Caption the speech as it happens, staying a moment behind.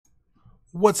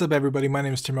What's up, everybody? My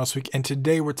name is Tim Elswick, and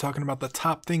today we're talking about the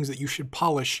top things that you should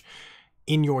polish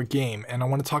in your game. And I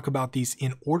want to talk about these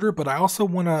in order, but I also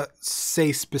want to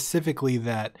say specifically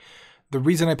that the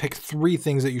reason I picked three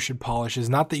things that you should polish is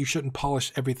not that you shouldn't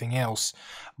polish everything else,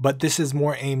 but this is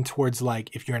more aimed towards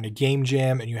like if you're in a game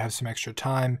jam and you have some extra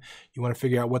time, you want to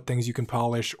figure out what things you can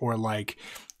polish, or like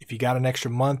if you got an extra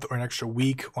month or an extra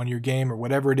week on your game or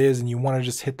whatever it is and you want to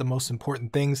just hit the most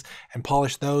important things and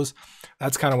polish those,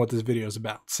 that's kind of what this video is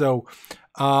about. So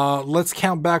let's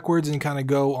count backwards and kind of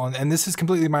go on. And this is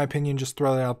completely my opinion, just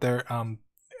throw it out there.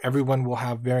 Everyone will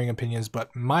have varying opinions, but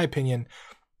in my opinion,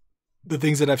 the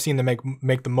things that I've seen to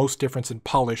make the most difference in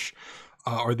polish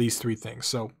are these three things.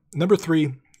 So number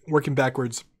three, working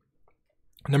backwards,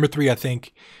 number three I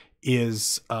think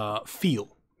is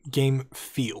feel, game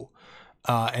feel.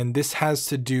 And this has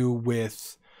to do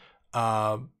with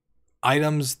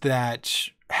items that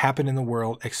happen in the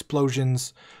world,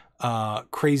 explosions,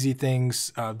 crazy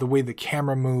things, the way the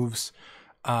camera moves.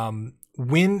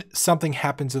 When something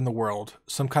happens in the world,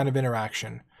 some kind of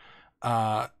interaction,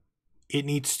 it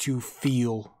needs to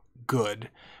feel good.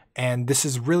 And this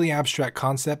is really abstract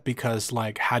concept because,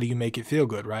 like, how do you make it feel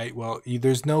good, right? Well,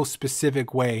 there's no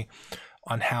specific way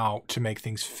on how to make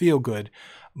things feel good,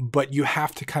 but you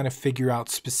have to kind of figure out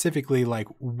specifically like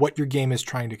what your game is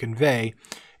trying to convey.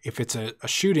 If it's a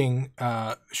shooting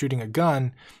a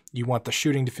gun, you want the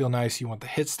shooting to feel nice, you want the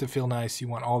hits to feel nice, you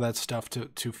want all that stuff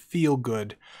to feel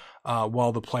good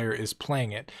while the player is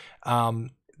playing it.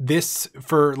 This,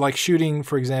 for like shooting,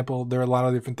 for example, there are a lot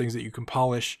of different things that you can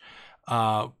polish.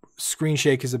 Screen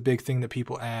shake is a big thing that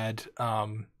people add. A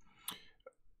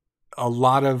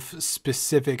lot of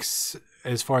specifics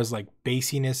as far as like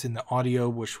bassiness in the audio,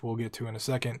 which we'll get to in a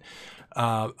second.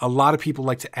 A lot of people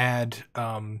like to add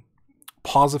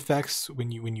pause effects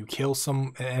when you kill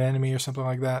an enemy or something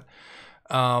like that.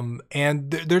 And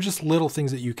they're just little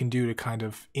things that you can do to kind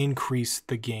of increase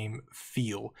the game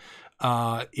feel.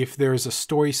 If there's a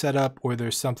story set up or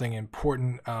there's something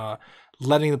important,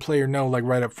 letting the player know like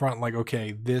right up front, like,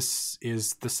 okay, this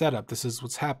is the setup, this is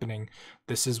what's happening,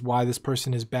 this is why this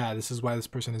person is bad, this is why this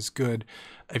person is good.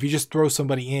 If you just throw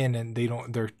somebody in and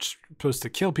they're supposed to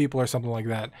kill people or something like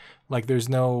that, like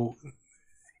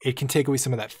it can take away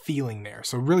some of that feeling there.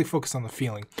 So really focus on the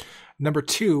feeling. Number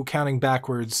two, counting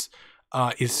backwards,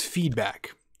 is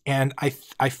feedback. And I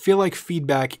feel like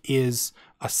feedback is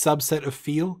a subset of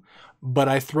feel, but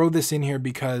I throw this in here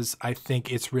because I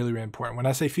think it's really, really important. When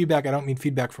I say feedback, I don't mean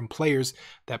feedback from players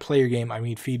that play your game. I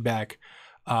mean feedback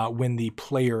when the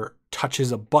player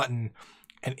touches a button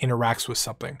and interacts with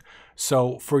something.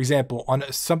 So, for example, on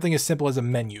something as simple as a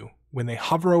menu, when they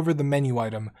hover over the menu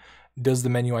item, does the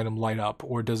menu item light up,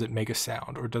 or does it make a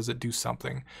sound, or does it do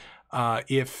something?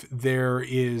 If they're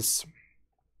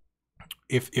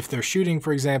shooting,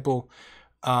 for example,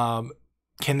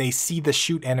 can they see the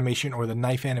shoot animation or the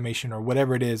knife animation or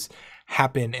whatever it is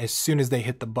happen as soon as they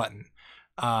hit the button?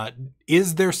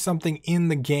 Is there something in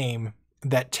the game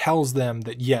that tells them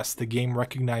that, yes, the game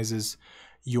recognizes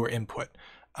your input?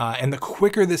 And the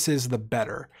quicker this is, the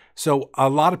better. So a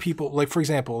lot of people, like, for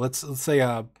example, let's say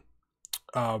a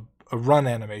run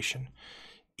animation.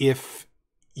 If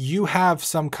you have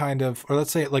some kind of, or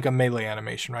let's say like a melee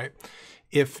animation, right?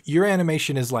 If your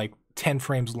animation is like 10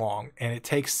 frames long and it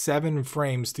takes 7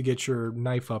 frames to get your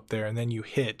knife up there and then you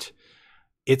hit,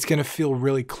 it's going to feel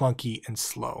really clunky and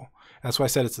slow. And that's why I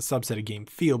said it's a subset of game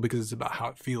feel, because it's about how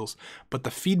it feels. But the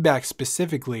feedback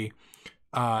specifically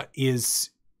is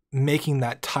making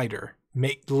that tighter,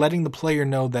 letting the player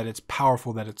know that it's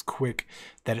powerful, that it's quick,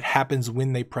 that it happens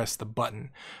when they press the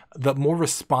button. The more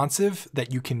responsive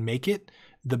that you can make it,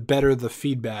 the better the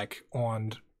feedback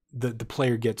on the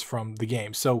player gets from the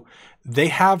game. So they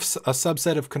have a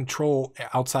subset of control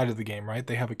outside of the game, right?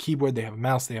 They have a keyboard, they have a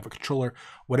mouse, they have a controller,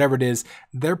 whatever it is.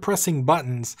 They're pressing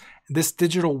buttons. This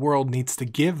digital world needs to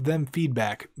give them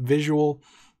feedback, visual,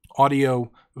 audio,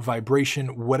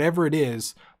 vibration, whatever it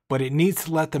is, but it needs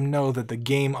to let them know that the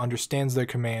game understands their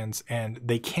commands and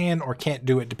they can or can't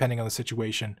do it depending on the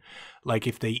situation. Like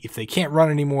if they can't run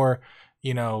anymore,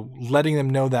 letting them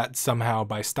know that somehow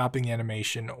by stopping the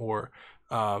animation, or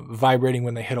vibrating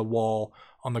when they hit a wall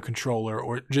on the controller,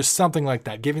 or just something like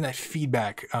that. Giving that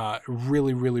feedback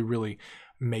really, really, really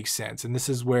makes sense. And this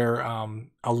is where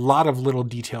a lot of little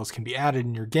details can be added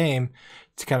in your game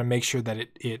to kind of make sure that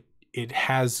it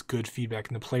has good feedback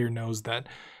and the player knows that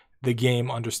the game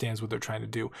understands what they're trying to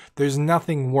do. There's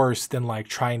nothing worse than like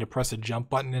trying to press a jump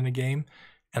button in a game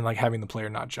and like having the player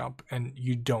not jump and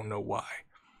you don't know why,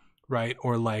 right?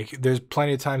 Or like there's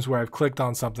plenty of times where I've clicked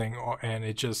on something and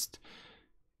it just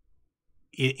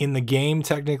in the game,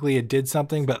 technically it did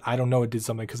something, but I don't know it did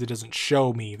something because it doesn't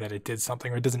show me that it did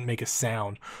something, or it doesn't make a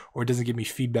sound, or it doesn't give me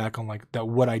feedback on like that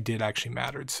what I did actually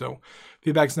mattered. So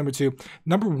feedback's number 2.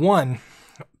 Number 1,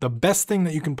 the best thing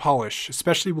that you can polish,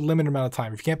 especially with limited amount of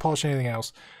time, if you can't polish anything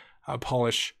else,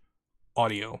 polish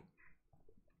audio.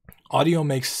 Audio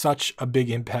makes such a big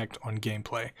impact on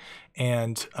gameplay.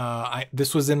 And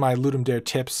this was in my Ludum Dare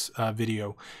tips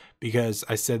video, because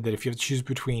I said that if you have to choose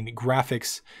between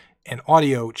graphics and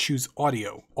audio, choose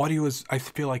audio. Audio is, I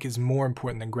feel like, is more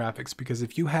important than graphics, because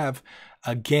if you have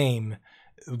a game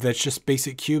that's just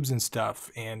basic cubes and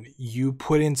stuff, and you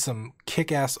put in some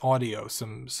kick-ass audio,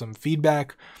 some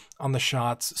feedback on the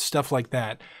shots, stuff like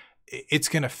that, it's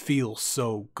going to feel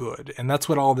so good. And that's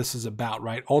what all this is about,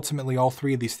 right? Ultimately, all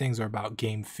 3 of these things are about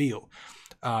game feel.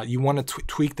 You want to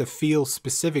tweak the feel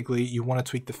specifically, you want to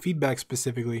tweak the feedback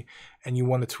specifically, and you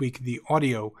want to tweak the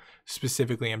audio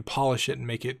specifically and polish it and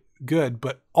make it good.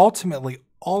 But ultimately,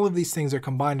 all of these things are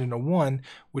combined into one,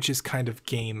 which is kind of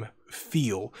game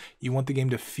feel. You want the game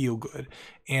to feel good.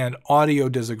 And audio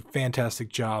does a fantastic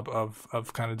job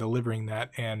of kind of delivering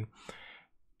that and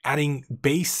adding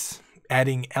bass,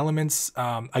 adding elements,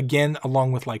 again,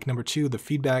 along with like number 2, the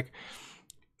feedback,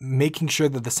 making sure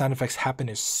that the sound effects happen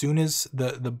as soon as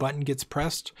the button gets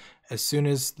pressed, as soon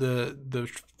as the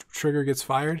trigger gets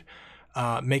fired,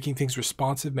 making things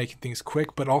responsive, making things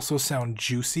quick, but also sound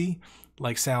juicy,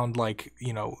 like sound like,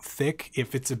 you know, thick.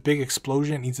 If it's a big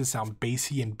explosion, it needs to sound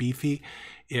bassy and beefy.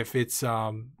 If it's,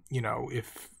 you know,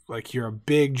 if like you're a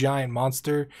big giant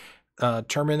monster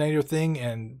Terminator thing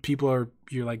and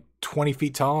you're like 20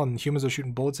 feet tall and humans are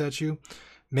shooting bullets at you,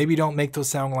 maybe don't make those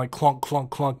sound like clunk, clunk,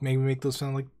 clunk. Maybe make those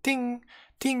sound like ding,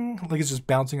 ding, like it's just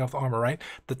bouncing off the armor, right?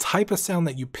 The type of sound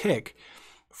that you pick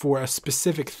for a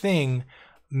specific thing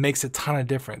makes a ton of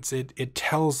difference. It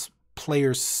tells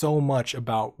players so much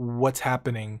about what's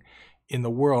happening in the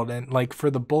world. And like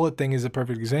for the bullet thing is a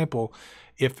perfect example.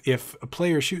 If a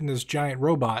player is shooting this giant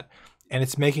robot and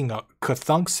it's making a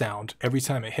ka-thunk sound every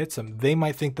time it hits them, they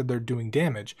might think that they're doing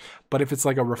damage. But if it's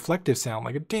like a reflective sound,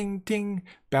 like a ding, ding,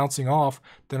 bouncing off,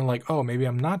 then they're like, oh, maybe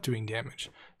I'm not doing damage.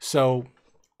 So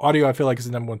audio, I feel like, is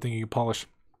the number 1 thing you can polish.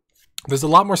 There's a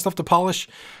lot more stuff to polish.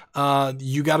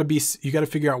 You got to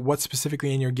figure out what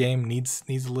specifically in your game needs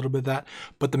a little bit of that.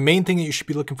 But the main thing that you should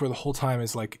be looking for the whole time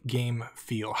is like game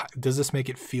feel. Does this make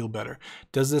it feel better?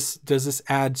 Does this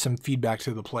add some feedback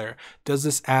to the player? Does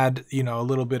this add, you know, a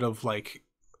little bit of like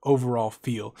overall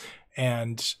feel?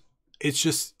 And it's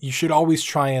just, you should always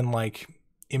try and like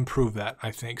improve that,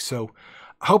 I think. So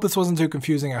I hope this wasn't too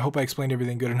confusing. I hope I explained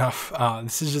everything good enough.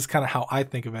 This is just kind of how I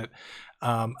think of it.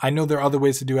 I know there are other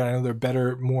ways to do it. I know there are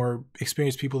better, more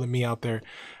experienced people than me out there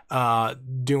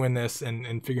doing this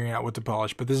and figuring out what to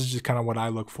polish. But this is just kind of what I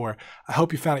look for. I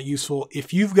hope you found it useful.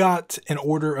 If you've got an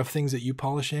order of things that you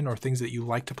polish in, or things that you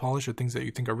like to polish, or things that you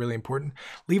think are really important,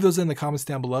 leave those in the comments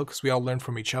down below, because we all learn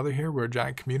from each other here. We're a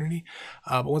giant community.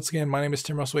 But once again, my name is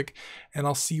Tim Rustwick, and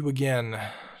I'll see you again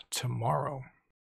tomorrow.